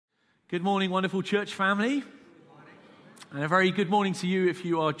Good morning, wonderful church family. And a very good morning to you if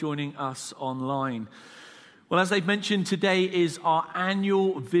you are joining us online. Well, as they've mentioned, today is our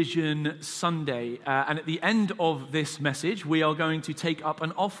annual Vision Sunday. And at the end of this message, we are going to take up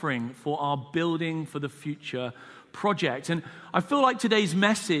an offering for our Building for the Future project. And I feel like today's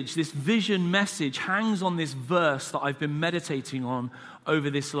message, this vision message, hangs on this verse that I've been meditating on over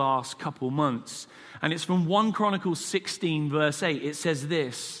this last couple months. And it's from 1 Chronicles 16, verse 8. It says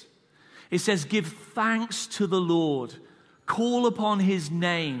this. It says, "Give thanks to the Lord, call upon his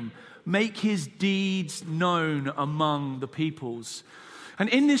name, make his deeds known among the peoples." And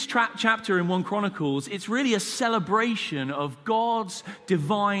in this chapter in 1 Chronicles, it's really a celebration of God's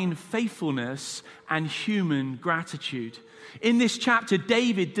divine faithfulness and human gratitude. In this chapter,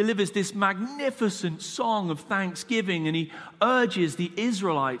 David delivers this magnificent song of thanksgiving, and he urges the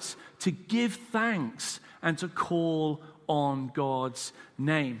Israelites to give thanks and to call on God's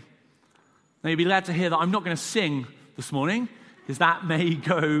name. Now, you'll be glad to hear that I'm not going to sing this morning, because that may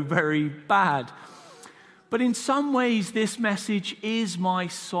go very bad. But in some ways, this message is my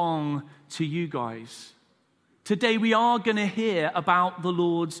song to you guys. Today, we are going to hear about the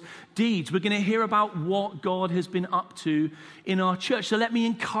Lord's deeds. We're going to hear about what God has been up to in our church. So let me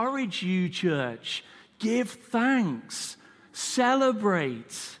encourage you, church. Give thanks.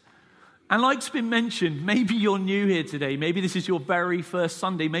 Celebrate. And like's been mentioned, maybe you're new here today. Maybe this is your very first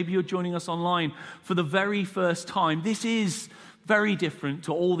Sunday. Maybe you're joining us online for the very first time. This is very different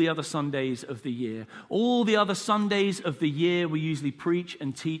to all the other Sundays of the year. All the other Sundays of the year, we usually preach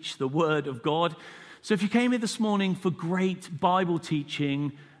and teach the Word of God. So if you came here this morning for great Bible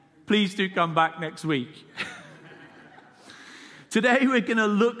teaching, please do come back next week. Today, we're going to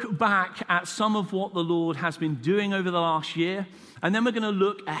look back at some of what the Lord has been doing over the last year, and then we're going to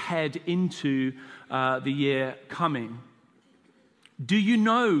look ahead into the year coming. Do you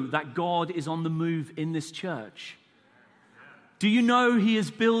know that God is on the move in this church? Do you know he is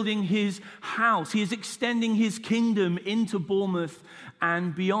building his house? He is extending his kingdom into Bournemouth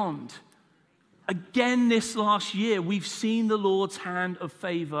and beyond. Again, this last year, we've seen the Lord's hand of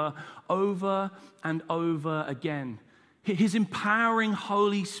favor over and over again. His empowering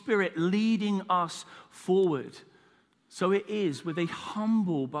Holy Spirit leading us forward. So it is with a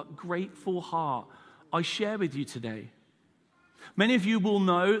humble but grateful heart I share with you today. Many of you will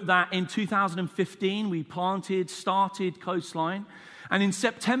know that in 2015 we started Coastline, and in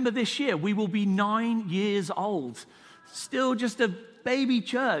September this year we will be 9 years old. Still just a baby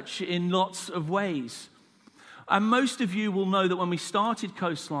church in lots of ways. And most of you will know that when we started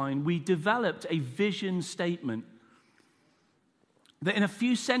Coastline, we developed a vision statement that in a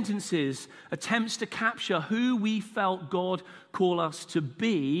few sentences attempts to capture who we felt God called us to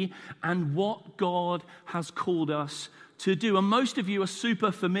be and what God has called us to do. And most of you are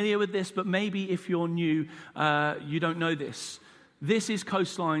super familiar with this, but maybe if you're new, you don't know this. This is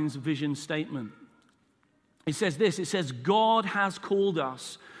Coastline's vision statement. It says this, it says, God has called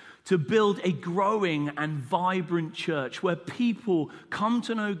us to build a growing and vibrant church where people come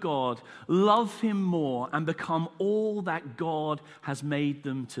to know God, love him more, and become all that God has made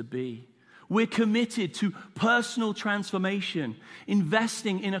them to be. We're committed to personal transformation,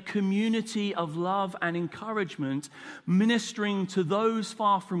 investing in a community of love and encouragement, ministering to those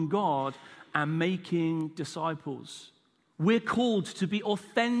far from God, and making disciples. We're called to be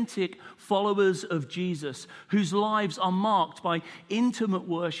authentic followers of Jesus, whose lives are marked by intimate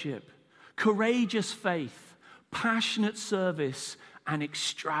worship, courageous faith, passionate service, and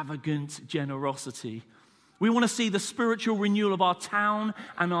extravagant generosity. We want to see the spiritual renewal of our town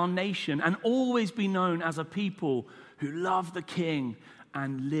and our nation, and always be known as a people who love the King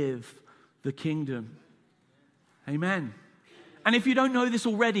and live the kingdom. Amen. And if you don't know this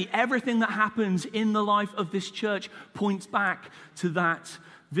already, everything that happens in the life of this church points back to that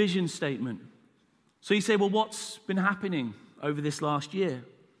vision statement. So you say, well, what's been happening over this last year?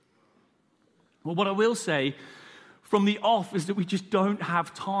 Well, what I will say from the off is that we just don't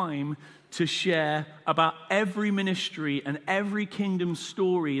have time to share about every ministry and every kingdom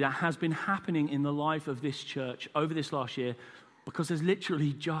story that has been happening in the life of this church over this last year, because there's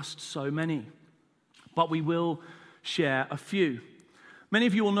literally just so many. But we will share a few. Many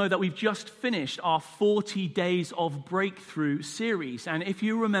of you will know that we've just finished our 40 Days of Breakthrough series. And if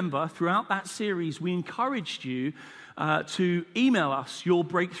you remember, throughout that series, we encouraged you to email us your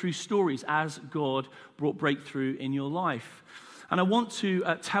breakthrough stories as God brought breakthrough in your life. And I want to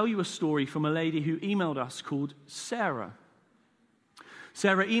tell you a story from a lady who emailed us called Sarah.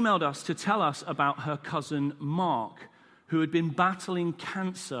 Sarah emailed us to tell us about her cousin Mark, who had been battling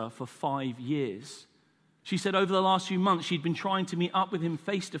cancer for 5 years. She said over the last few months she'd been trying to meet up with him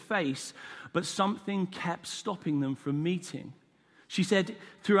face to face, but something kept stopping them from meeting. She said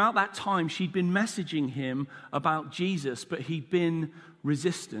throughout that time she'd been messaging him about Jesus, but he'd been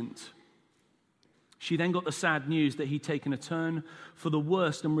resistant. She then got the sad news that he'd taken a turn for the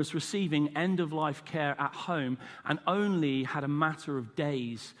worst and was receiving end-of-life care at home and only had a matter of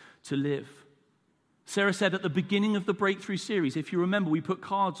days to live. Sarah said at the beginning of the Breakthrough series, if you remember, we put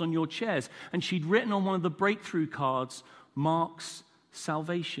cards on your chairs, and she'd written on one of the Breakthrough cards, Mark's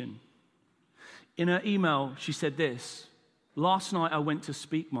salvation. In her email, she said this: last night I went to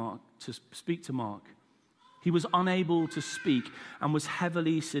speak to Mark. He was unable to speak and was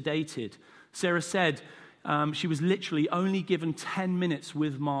heavily sedated. Sarah said she was literally only given 10 minutes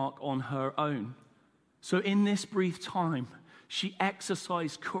with Mark on her own. So in this brief time, she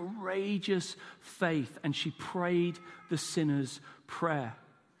exercised courageous faith and she prayed the sinner's prayer.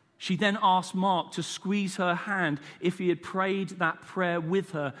 She then asked Mark to squeeze her hand if he had prayed that prayer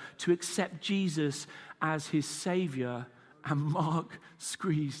with her to accept Jesus as his Savior, and Mark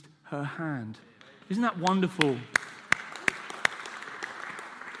squeezed her hand. Isn't that wonderful?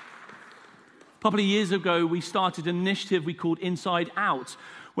 A couple of years ago, we started an initiative we called Inside Out,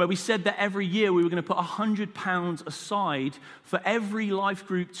 where we said that every year we were going to put £100 aside for every life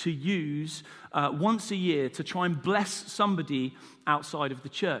group to use once a year to try and bless somebody outside of the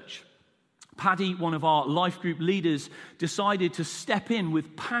church. Paddy, one of our life group leaders, decided to step in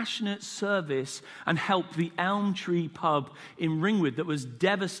with passionate service and help the Elm Tree pub in Ringwood that was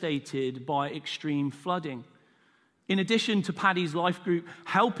devastated by extreme flooding. In addition to Paddy's life group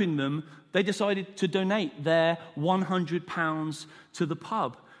helping them, they decided to donate their £100 to the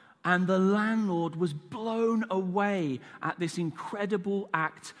pub. And the landlord was blown away at this incredible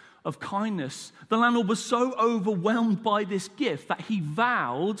act of kindness. The landlord was so overwhelmed by this gift that he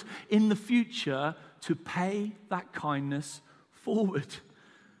vowed in the future to pay that kindness forward.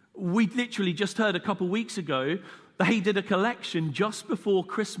 We literally just heard a couple weeks ago they did a collection just before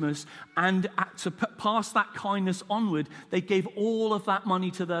Christmas, and to pass that kindness onward, they gave all of that money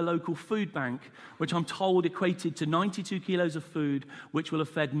to their local food bank, which I'm told equated to 92 kilos of food, which will have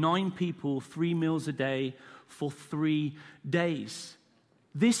fed 9 people 3 meals a day for 3 days.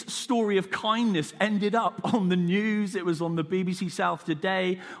 This story of kindness ended up on the news. It was on the BBC South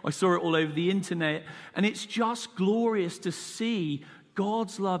Today. I saw it all over the internet. And it's just glorious to see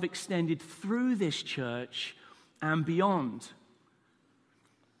God's love extended through this church and beyond.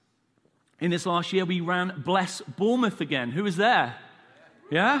 In this last year, we ran Bless Bournemouth again. Who was there?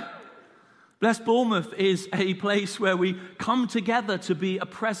 Yeah? Bless Bournemouth is a place where we come together to be a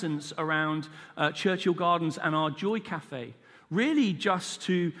presence around Churchill Gardens and our Joy Cafe. Really just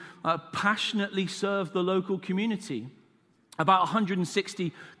to passionately serve the local community. About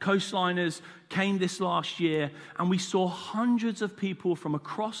 160 coastliners came this last year, and we saw hundreds of people from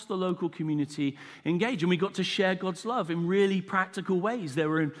across the local community engage, and we got to share God's love in really practical ways. There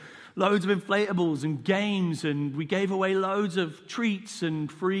were loads of inflatables and games, and we gave away loads of treats and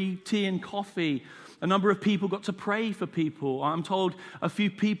free tea and coffee. A number of people got to pray for people. I'm told a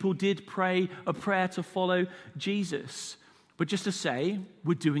few people did pray a prayer to follow Jesus. But just to say,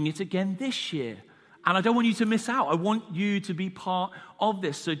 we're doing it again this year. And I don't want you to miss out. I want you to be part of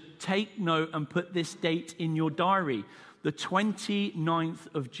this. So take note and put this date in your diary, the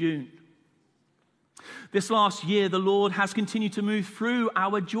 29th of June. This last year, the Lord has continued to move through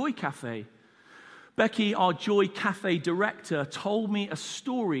our Joy Cafe. Becky, our Joy Cafe director, told me a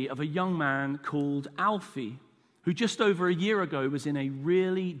story of a young man called Alfie, who just over a year ago was in a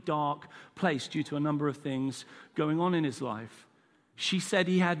really dark place due to a number of things going on in his life. She said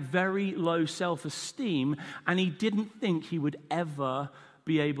he had very low self-esteem and he didn't think he would ever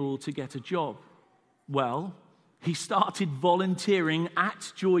be able to get a job. Well, he started volunteering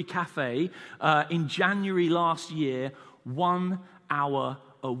at Joy Cafe in January last year, 1 hour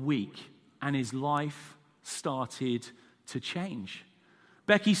a week, and his life started to change.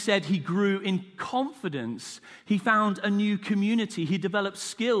 Becky said he grew in confidence. He found a new community. He developed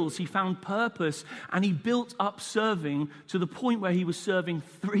skills. He found purpose. And he built up serving to the point where he was serving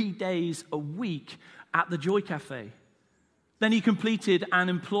 3 days a week at the Joy Cafe. Then he completed an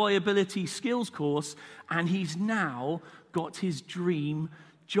employability skills course, and he's now got his dream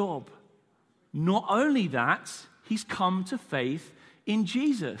job. Not only that, he's come to faith in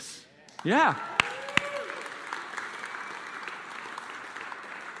Jesus. Yeah.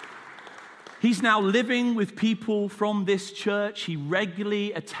 He's now living with people from this church. He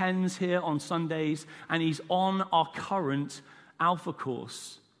regularly attends here on Sundays, and he's on our current Alpha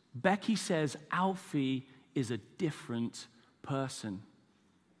course. Becky says Alfie is a different person.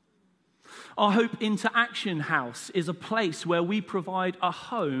 Our Hope into Action House is a place where we provide a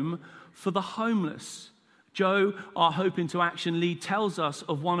home for the homeless. Joe, our Hope into Action lead, tells us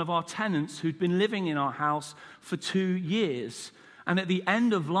of one of our tenants who'd been living in our house for 2 years. And at the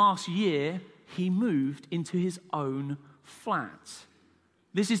end of last year, he moved into his own flat.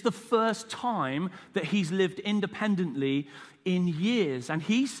 This is the first time that he's lived independently in years. And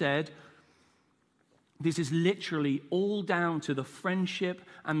he said, this is literally all down to the friendship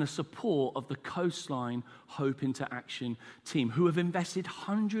and the support of the Coastline Hope into Action team, who have invested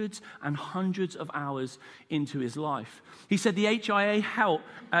hundreds and hundreds of hours into his life. He said the HIA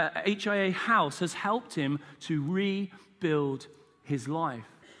house has helped him to rebuild his life.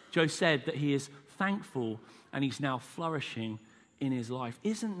 Joe said that he is thankful and he's now flourishing in his life.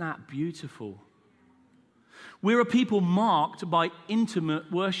 Isn't that beautiful? We're a people marked by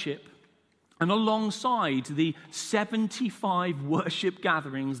intimate worship. And alongside the 75 worship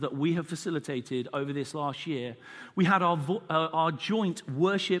gatherings that we have facilitated over this last year, we had our joint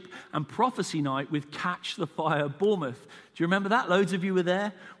worship and prophecy night with Catch the Fire Bournemouth. Do you remember that? Loads of you were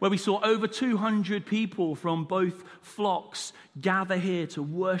there, where we saw over 200 people from both flocks gather here to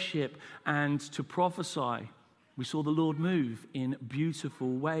worship and to prophesy. We saw the Lord move in beautiful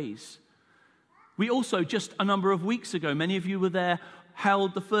ways. We also, just a number of weeks ago, many of you were there,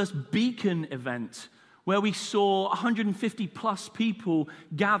 held the first Beacon event, where we saw 150 plus people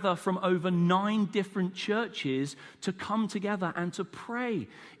gather from over 9 different churches to come together and to pray.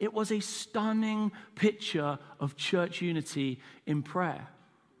 It was a stunning picture of church unity in prayer.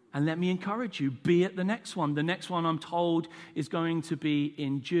 And let me encourage you, be at the next one. The next one, I'm told, is going to be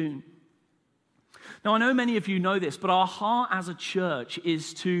in June. Now, I know many of you know this, but our heart as a church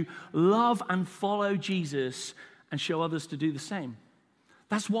is to love and follow Jesus and show others to do the same.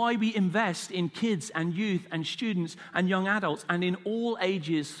 That's why we invest in kids and youth and students and young adults and in all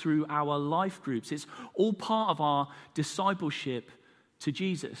ages through our life groups. It's all part of our discipleship to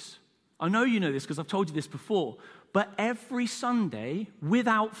Jesus. I know you know this because I've told you this before, but every Sunday,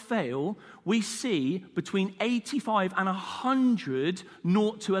 without fail, we see between 85 and 100 0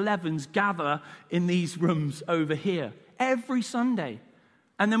 to 11s gather in these rooms over here. Every Sunday.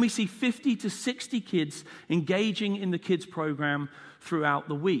 And then we see 50 to 60 kids engaging in the kids program throughout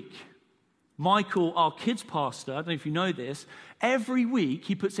the week. Michael, our kids pastor, I don't know if you know this, every week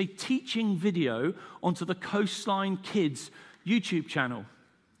he puts a teaching video onto the Coastline Kids YouTube channel.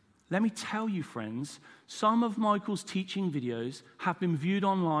 Let me tell you, friends, some of Michael's teaching videos have been viewed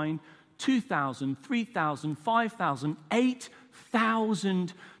online 2,000, 3,000, 5,000,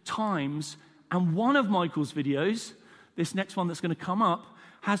 8,000 times. And one of Michael's videos, this next one that's going to come up,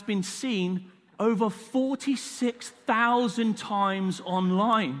 has been seen over 46,000 times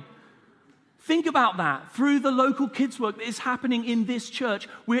online. Think about that. Through the local kids work that is happening in this church,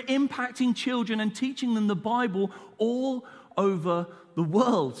 we're impacting children and teaching them the Bible all over the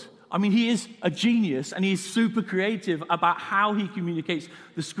world. I mean, he is a genius and he's super creative about how he communicates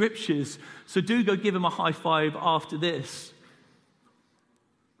the scriptures. So do go give him a high five after this.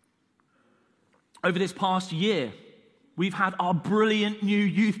 Over this past year, we've had our brilliant new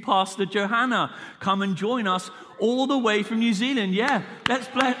youth pastor, Johanna, come and join us all the way from New Zealand. Yeah, let's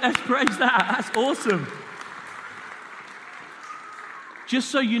praise that. That's awesome. Just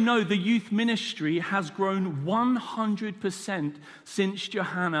so you know, the youth ministry has grown 100% since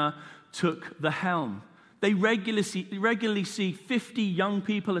Johanna took the helm. They regularly see 50 young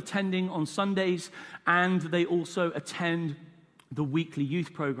people attending on Sundays, and they also attend the weekly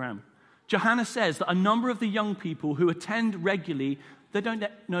youth program. Johanna says that a number of the young people who attend regularly, they don't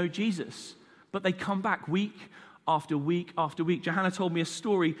know Jesus, but they come back week after week after week. Johanna told me a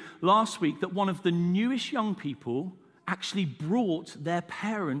story last week that one of the newest young people actually brought their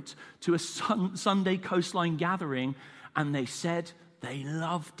parent to a Sunday Coastline gathering, and they said they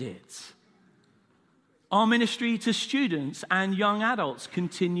loved it. Our ministry to students and young adults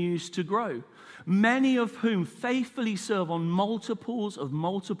continues to grow, many of whom faithfully serve on multiples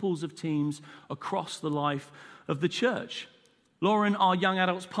of teams across the life of the church. Lauren, our young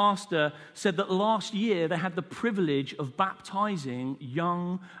adults pastor, said that last year they had the privilege of baptizing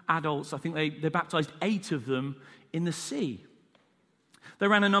young adults. I think they baptized 8 of them in the sea. They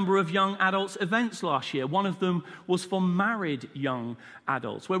ran a number of young adults events last year. One of them was for married young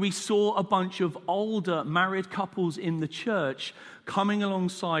adults, where we saw a bunch of older married couples in the church coming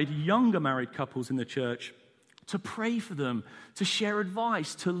alongside younger married couples in the church to pray for them, to share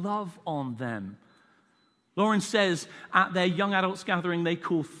advice, to love on them. Lauren says at their young adults gathering they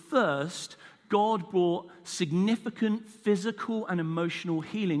call Thirst, God brought significant physical and emotional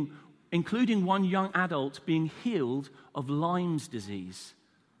healing, including one young adult being healed of Lyme's disease.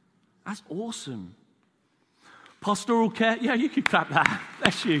 That's awesome. Pastoral care. Yeah, you could clap that.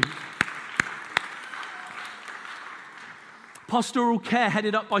 Bless you. Pastoral care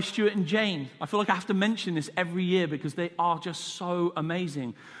headed up by Stuart and Jane. I feel like I have to mention this every year because they are just so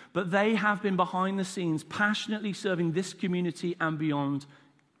amazing. But they have been behind the scenes passionately serving this community and beyond.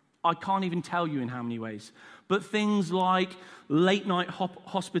 I can't even tell you in how many ways. But things like late night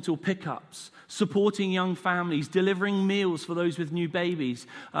hospital pickups, supporting young families, delivering meals for those with new babies,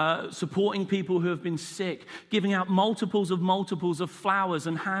 supporting people who have been sick, giving out multiples of flowers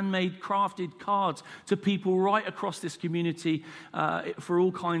and handmade crafted cards to people right across this community for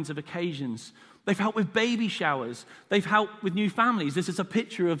all kinds of occasions. They've helped with baby showers. They've helped with new families. This is a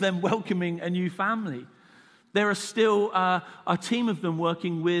picture of them welcoming a new family. There are still a team of them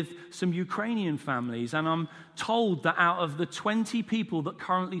working with some Ukrainian families, and I'm told that out of the 20 people that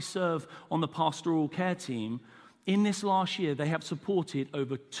currently serve on the pastoral care team, in this last year, they have supported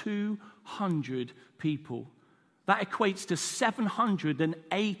over 200 people. That equates to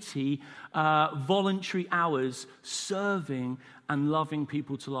 780 voluntary hours serving and loving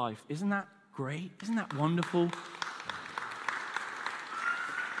people to life. Isn't that great? Isn't that wonderful?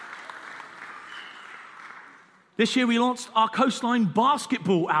 This year we launched our Coastline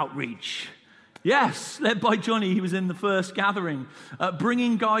basketball outreach. Yes, led by Johnny, he was in the first gathering,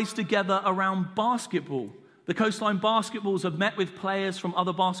 bringing guys together around basketball. The Coastline basketballs have met with players from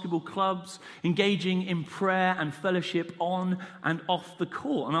other basketball clubs, engaging in prayer and fellowship on and off the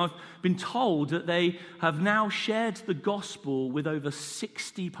court. And I've been told that they have now shared the gospel with over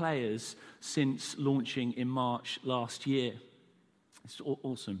 60 players since launching in March last year. It's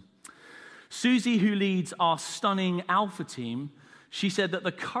awesome. Susie, who leads our stunning Alpha team, she said that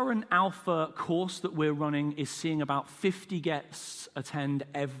the current Alpha course that we're running is seeing about 50 guests attend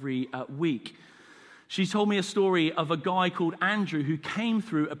every week. She told me a story of a guy called Andrew who came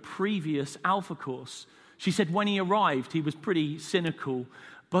through a previous Alpha course. She said when he arrived, he was pretty cynical,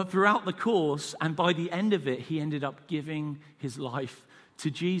 but throughout the course and by the end of it, he ended up giving his life to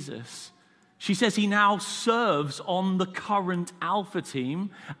Jesus. She says he now serves on the current Alpha team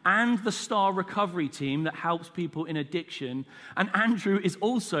and the Star Recovery team that helps people in addiction. And Andrew is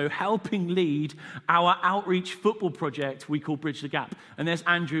also helping lead our outreach football project we call Bridge the Gap. And there's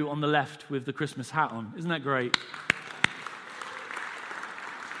Andrew on the left with the Christmas hat on. Isn't that great?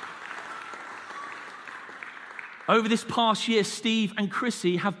 Over this past year, Steve and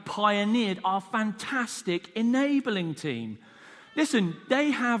Chrissy have pioneered our fantastic enabling team. Listen,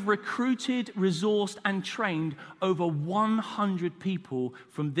 they have recruited, resourced, and trained over 100 people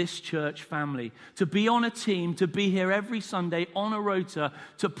from this church family to be on a team, to be here every Sunday on a rota,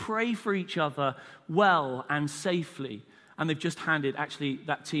 to pray for each other well and safely. And they've just handed, actually,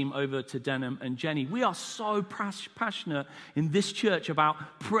 that team over to Denham and Jenny. We are so passionate in this church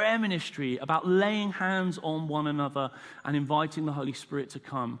about prayer ministry, about laying hands on one another and inviting the Holy Spirit to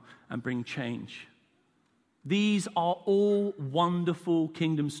come and bring change. These are all wonderful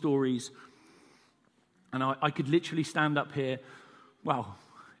kingdom stories. And I could literally stand up here,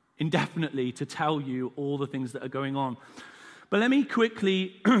 indefinitely to tell you all the things that are going on. But let me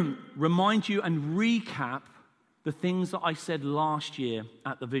quickly remind you and recap the things that I said last year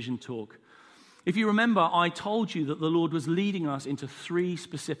at the Vision Talk. If you remember, I told you that the Lord was leading us into 3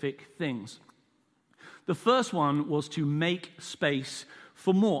 specific things. The first one was to make space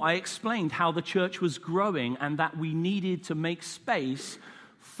for more. I explained how the church was growing and that we needed to make space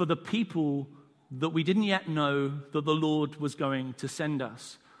for the people that we didn't yet know that the Lord was going to send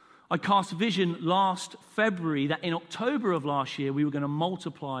us. I cast vision last February that in October of last year, we were going to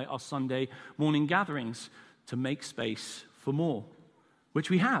multiply our Sunday morning gatherings to make space for more, which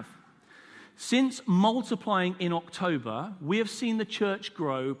we have. Since multiplying in October, we have seen the church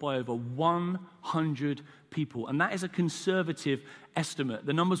grow by over 100 people, and that is a conservative estimate.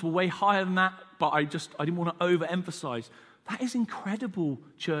 The numbers were way higher than that, but I didn't want to overemphasize. That is incredible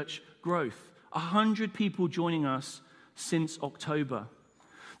church growth. 100 people joining us since October.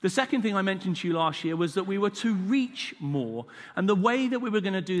 The second thing I mentioned to you last year was that we were to reach more, and the way that we were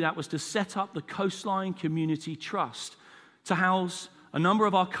going to do that was to set up the Coastline Community Trust to house a number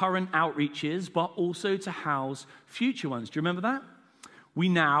of our current outreaches, but also to house future ones. Do you remember that? We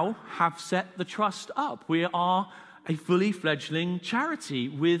now have set the trust up. We are a fully fledgling charity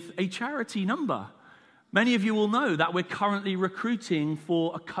with a charity number. Many of you will know that we're currently recruiting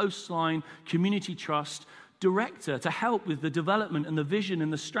for a Coastline Community Trust director to help with the development and the vision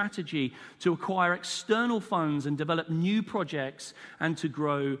and the strategy to acquire external funds and develop new projects and to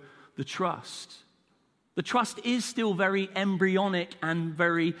grow the trust. The trust is still very embryonic and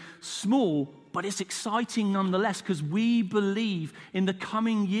very small, but it's exciting nonetheless because we believe in the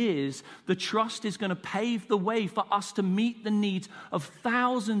coming years, the trust is going to pave the way for us to meet the needs of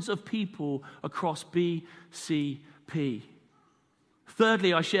thousands of people across BCP.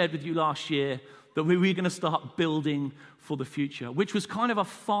 Thirdly, I shared with you last year that we were going to start building for the future, which was kind of a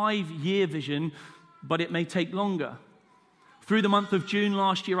 5-year vision, but it may take longer. Through the month of June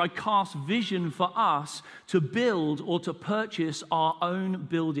last year, I cast vision for us to build or to purchase our own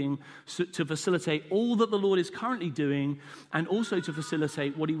building to facilitate all that the Lord is currently doing and also to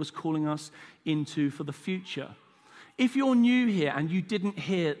facilitate what he was calling us into for the future. If you're new here and you didn't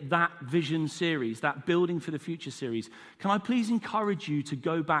hear that vision series, that Building for the Future series, can I please encourage you to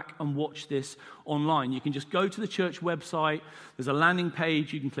go back and watch this online? You can just go to the church website. There's a landing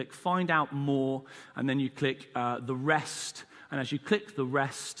page. You can click Find Out More, and then you click The Rest. And as you click The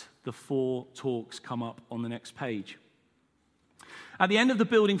Rest, the 4 talks come up on the next page. At the end of the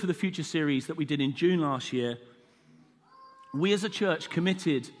Building for the Future series that we did in June last year, we as a church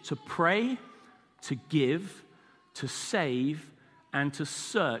committed to pray, to give, to save, and to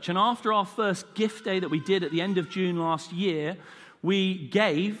search. And after our first gift day that we did at the end of June last year, we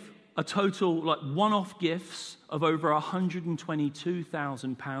gave a total one-off gifts of over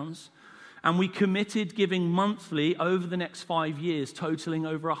 £122,000. And we committed giving monthly over the next 5 years, totaling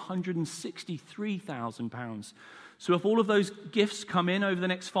over £163,000. So if all of those gifts come in over the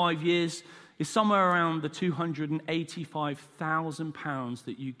next 5 years, is somewhere around the £285,000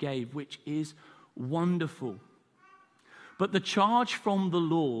 that you gave, which is wonderful. But the charge from the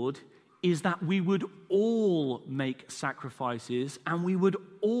Lord is that we would all make sacrifices and we would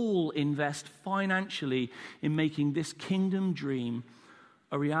all invest financially in making this kingdom dream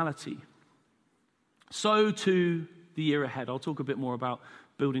a reality. So to the year ahead. I'll talk a bit more about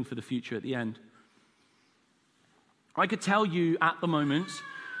building for the future at the end. I could tell you at the moment,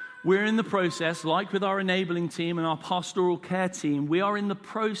 we're in the process, like with our enabling team and our pastoral care team, we are in the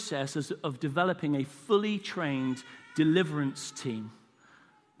process of developing a fully trained deliverance team,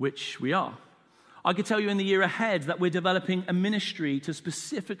 which we are. I could tell you in the year ahead that we're developing a ministry to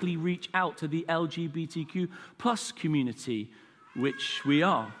specifically reach out to the LGBTQ plus community, which we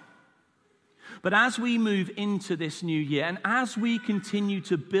are. But as we move into this new year and as we continue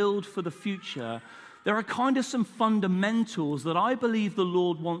to build for the future, there are kind of some fundamentals that I believe the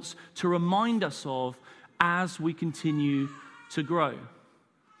Lord wants to remind us of as we continue to grow.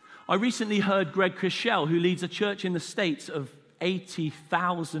 I recently heard Greg Chrishell, who leads a church in the States of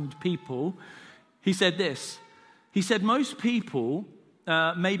 80,000 people. He said this. He said, most people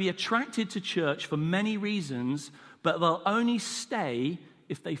may be attracted to church for many reasons, but they'll only stay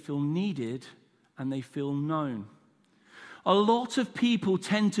if they feel needed and they feel known. A lot of people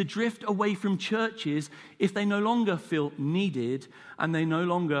tend to drift away from churches if they no longer feel needed and they no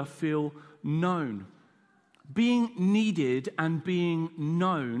longer feel known. Being needed and being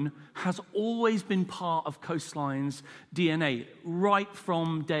known has always been part of Coastline's DNA, right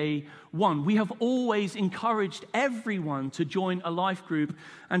from day one. We have always encouraged everyone to join a life group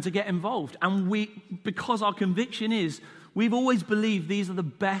and to get involved. And because our conviction is, we've always believed these are the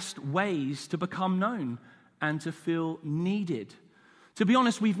best ways to become known and to feel needed. To be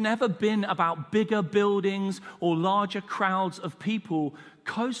honest, we've never been about bigger buildings or larger crowds of people.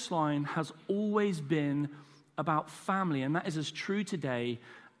 Coastline has always been about family, and that is as true today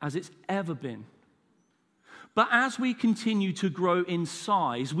as it's ever been. But as we continue to grow in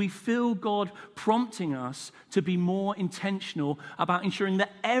size, we feel God prompting us to be more intentional about ensuring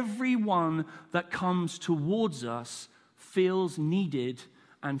that everyone that comes towards us feels needed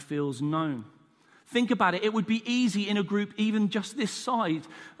and feels known. Think about it. It would be easy in a group even just this size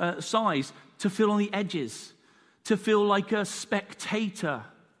to feel on the edges, to feel like a spectator.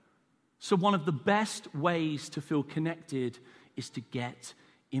 So one of the best ways to feel connected is to get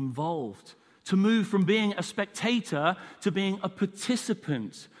involved, to move from being a spectator to being a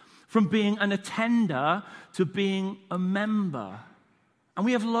participant, from being an attender to being a member. And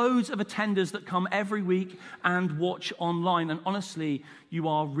we have loads of attenders that come every week and watch online. And honestly, you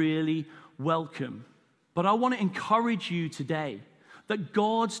are really welcome. But I want to encourage you today that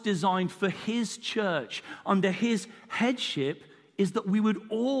God's design for his church under his headship is that we would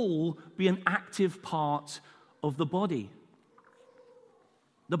all be an active part of the body.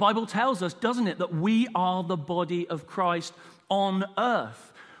 The Bible tells us, doesn't it, that we are the body of Christ on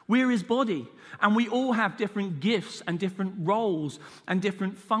earth. We're his body, and we all have different gifts and different roles and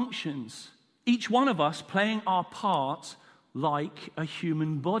different functions. Each one of us playing our part like a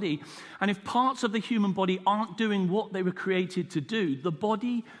human body. And if parts of the human body aren't doing what they were created to do, the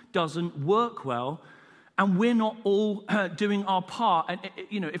body doesn't work well, and we're not all doing our part, and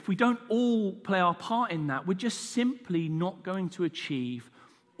if we don't all play our part in that, we're just simply not going to achieve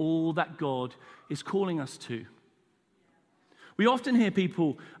all that God is calling us to. We often hear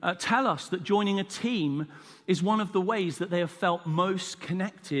people tell us that joining a team is one of the ways that they have felt most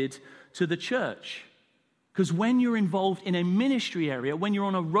connected to the church. Because when you're involved in a ministry area, when you're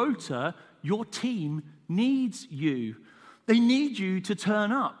on a rota, your team needs you. They need you to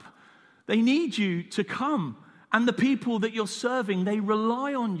turn up. They need you to come. And the people that you're serving, they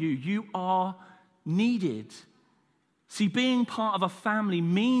rely on you. You are needed. See, being part of a family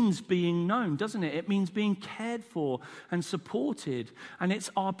means being known, doesn't it? It means being cared for and supported. And it's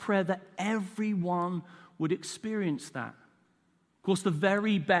our prayer that everyone would experience that. Of course, the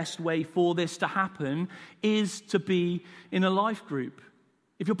very best way for this to happen is to be in a life group.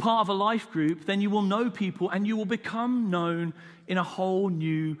 If you're part of a life group, then you will know people and you will become known in a whole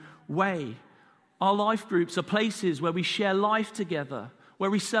new way. Our life groups are places where we share life together, where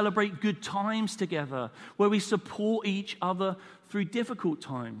we celebrate good times together, where we support each other through difficult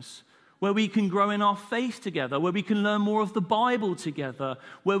times, where we can grow in our faith together, where we can learn more of the Bible together,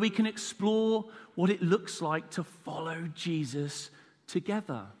 where we can explore what it looks like to follow Jesus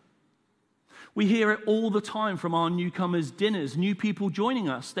together. We hear it all the time from our newcomers' dinners, new people joining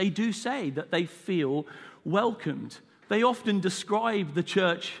us. They do say that they feel welcomed. They often describe the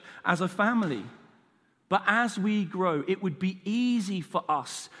church as a family. But as we grow, it would be easy for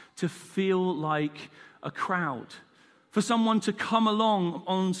us to feel like a crowd. For someone to come along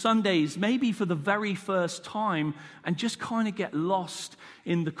on Sundays, maybe for the very first time, and just kind of get lost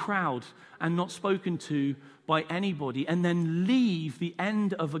in the crowd and not spoken to by anybody, and then leave the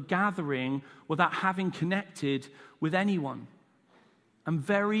end of a gathering without having connected with anyone. And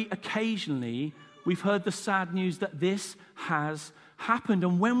very occasionally, we've heard the sad news that this has happened.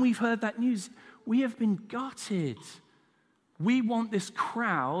 And when we've heard that news, we have been gutted. We want this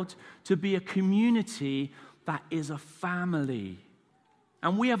crowd to be a community that is a family.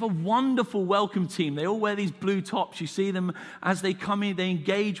 And we have a wonderful welcome team. They all wear these blue tops. You see them as they come in. They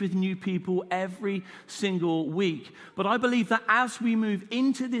engage with new people every single week. But I believe that as we move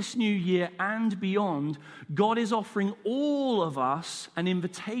into this new year and beyond, God is offering all of us an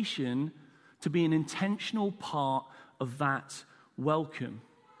invitation to be an intentional part of that welcome.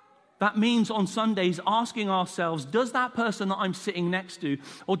 That means on Sundays asking ourselves, does that person that I'm sitting next to,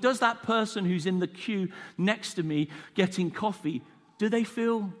 or does that person who's in the queue next to me getting coffee, do they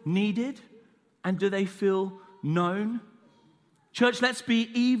feel needed? And do they feel known? Church, let's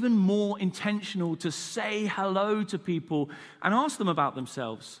be even more intentional to say hello to people and ask them about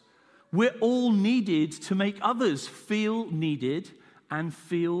themselves. We're all needed to make others feel needed and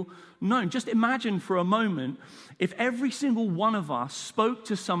feel known. Just imagine for a moment if every single one of us spoke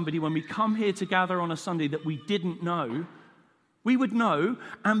to somebody when we come here to gather on a Sunday that we didn't know. We would know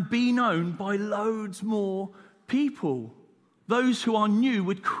and be known by loads more people. Those who are new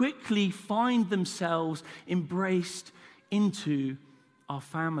would quickly find themselves embraced into our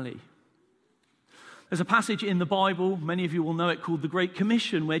family. There's a passage in the Bible, many of you will know it, called the Great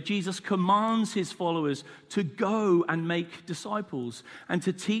Commission, where Jesus commands his followers to go and make disciples and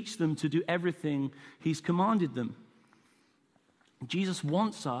to teach them to do everything he's commanded them. Jesus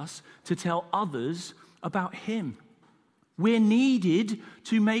wants us to tell others about him. We're needed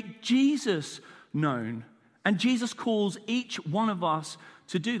to make Jesus known. And Jesus calls each one of us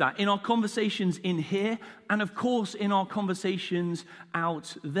to do that in our conversations in here and, of course, in our conversations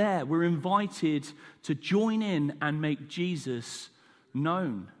out there. We're invited to join in and make Jesus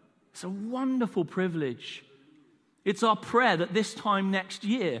known. It's a wonderful privilege. It's our prayer that this time next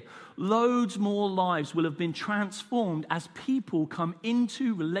year, loads more lives will have been transformed as people come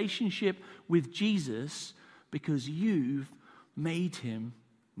into relationship with Jesus because you've made him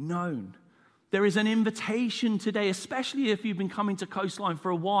known. There is an invitation today, especially if you've been coming to Coastline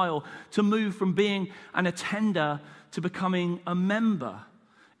for a while, to move from being an attender to becoming a member.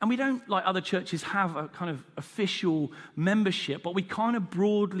 And we don't, like other churches, have a kind of official membership, but we kind of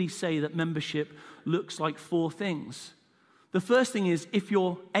broadly say that membership looks like four things. The first thing is, if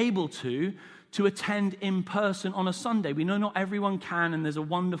you're able to attend in person on a Sunday. We know not everyone can, and there's a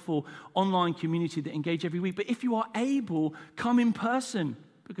wonderful online community that engage every week. But if you are able, come in person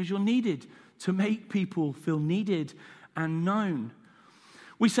because you're needed to make people feel needed and known.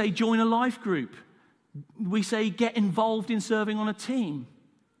 We say join a life group. We say get involved in serving on a team.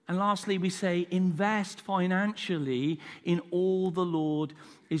 And lastly, we say invest financially in all the Lord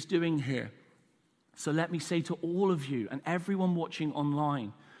is doing here. So let me say to all of you and everyone watching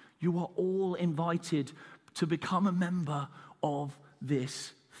online, you are all invited to become a member of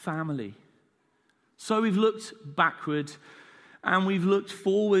this family. So we've looked backward and we've looked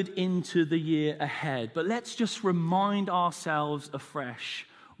forward into the year ahead. But let's just remind ourselves afresh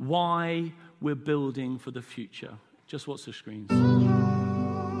why we're building for the future. Just watch the screens.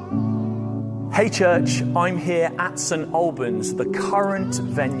 Hey church, I'm here at St Albans, the current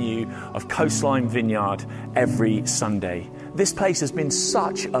venue of Coastline Vineyard, every Sunday. This place has been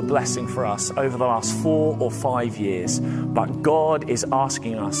such a blessing for us over the last 4 or 5 years, but God is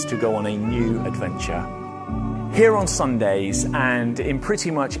asking us to go on a new adventure. Here on Sundays and in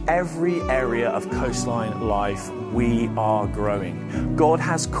pretty much every area of Coastline life, we are growing. God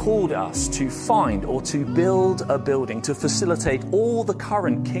has called us to find or to build a building to facilitate all the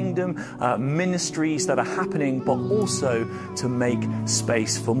current kingdom ministries that are happening, but also to make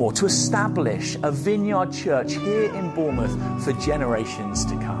space for more, to establish a vineyard church here in Bournemouth for generations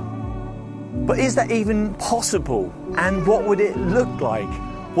to come. But is that even possible? And what would it look like?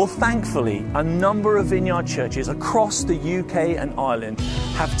 Well, thankfully, a number of vineyard churches across the UK and Ireland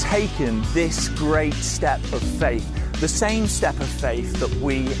have taken this great step of faith, the same step of faith that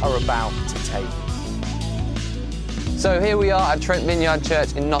we are about to take. So here we are at Trent Vineyard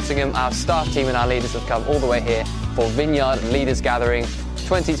Church in Nottingham. Our staff team and our leaders have come all the way here for Vineyard Leaders Gathering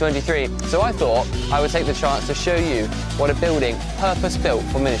 2023. So I thought I would take the chance to show you what a building purpose-built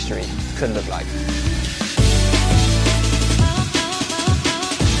for ministry could look like.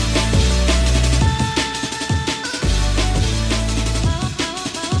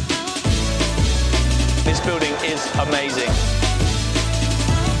 This building is amazing.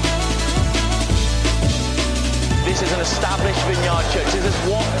 This is an established vineyard church. This is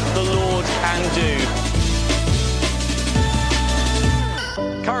what the Lord can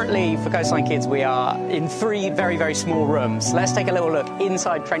do. Currently, for Coastline Kids, we are in 3 very, very small rooms. Let's take a little look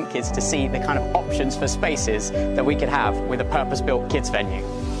inside Trent Kids to see the kind of options for spaces that we could have with a purpose-built kids venue.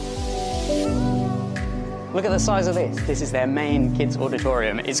 Look at the size of this. This is their main kids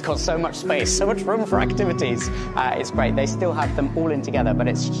auditorium. It's got so much space, so much room for activities. It's great. They still have them all in together, but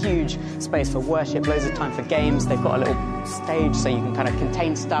it's huge space for worship, loads of time for games. They've got a little stage so you can kind of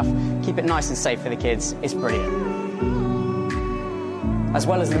contain stuff, keep it nice and safe for the kids. It's brilliant. As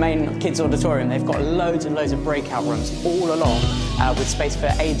well as the main kids auditorium, they've got loads and loads of breakout rooms all along with space for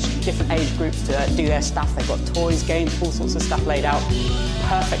different age groups to do their stuff. They've got toys, games, all sorts of stuff laid out.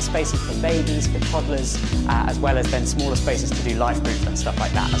 Perfect spaces for babies, for toddlers, as well as then smaller spaces to do life groups and stuff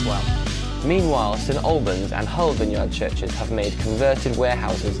like that as well. Meanwhile, St Albans and Hull Vineyard churches have made converted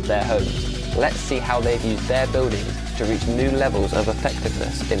warehouses their homes. Let's see how they've used their buildings to reach new levels of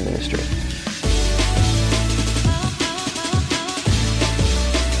effectiveness in ministry.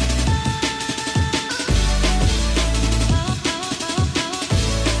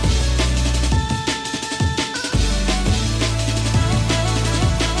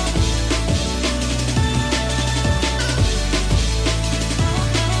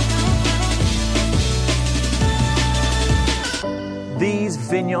 These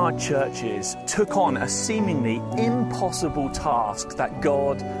vineyard churches took on a seemingly impossible task that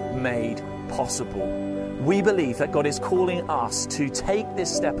God made possible. We believe that God is calling us to take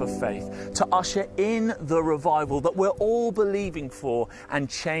this step of faith, to usher in the revival that we're all believing for and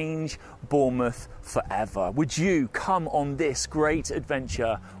change Bournemouth forever. Would you come on this great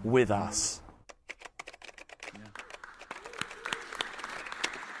adventure with us?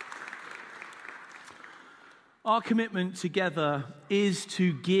 Our commitment together is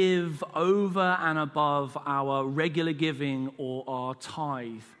to give over and above our regular giving or our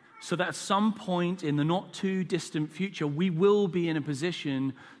tithe, so that at some point in the not too distant future, we will be in a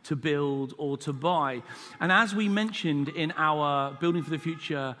position to build or to buy. And as we mentioned in our Building for the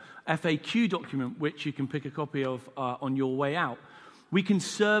Future FAQ document, which you can pick a copy of on your way out, we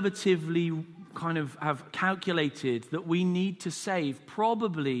conservatively kind of have calculated that we need to save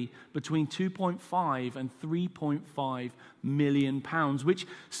probably between 2.5 and 3.5 million pounds, which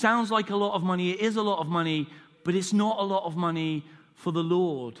sounds like a lot of money. It is a lot of money, but it's not a lot of money for the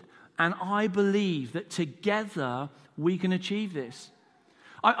Lord. And I believe that together we can achieve this.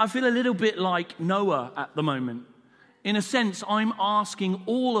 I feel a little bit like Noah at the moment. In a sense, I'm asking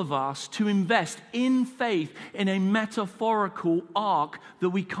all of us to invest in faith in a metaphorical ark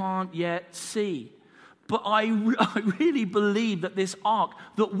that we can't yet see. But I really believe that this ark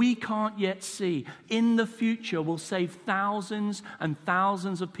that we can't yet see in the future will save thousands and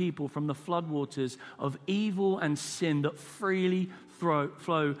thousands of people from the floodwaters of evil and sin that freely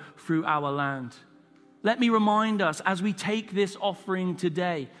flow through our land. Let me remind us as we take this offering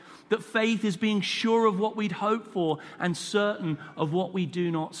today that faith is being sure of what we'd hope for and certain of what we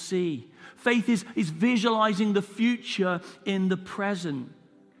do not see. Faith is visualizing the future in the present.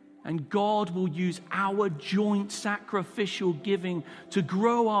 And God will use our joint sacrificial giving to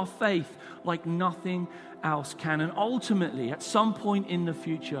grow our faith like nothing else can. And ultimately, at some point in the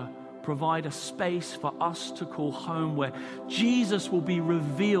future, provide a space for us to call home, where Jesus will be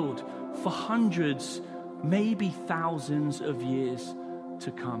revealed for hundreds, maybe thousands of years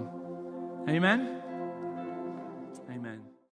to come. Amen?